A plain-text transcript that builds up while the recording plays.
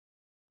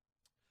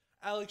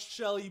Alex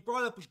Shelley, you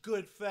brought up a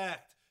good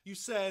fact. You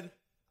said,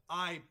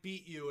 I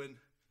beat you, and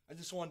I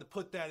just wanted to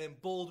put that in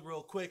bold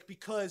real quick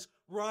because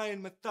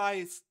Ryan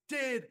Matthias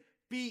did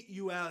beat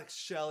you, Alex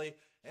Shelley,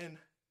 and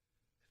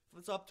if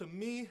it's up to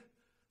me,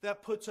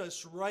 that puts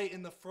us right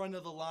in the front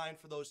of the line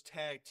for those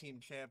tag team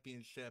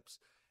championships.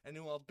 And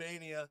New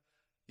Albania,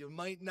 you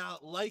might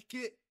not like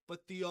it,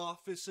 but the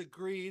office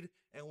agreed,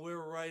 and we're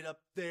right up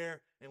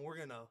there, and we're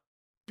gonna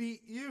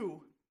beat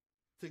you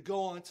to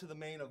go on to the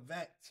main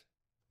event.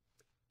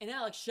 And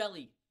Alex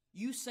Shelley,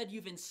 you said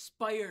you've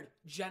inspired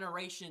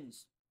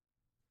generations.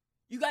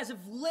 You guys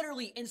have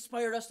literally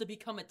inspired us to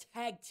become a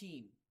tag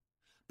team.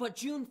 But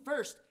June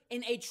 1st,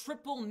 in a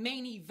triple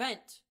main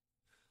event,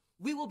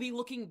 we will be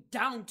looking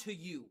down to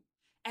you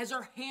as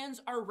our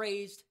hands are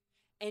raised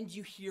and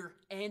you hear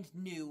and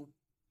new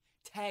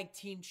tag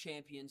team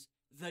champions,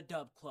 the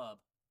Dub Club.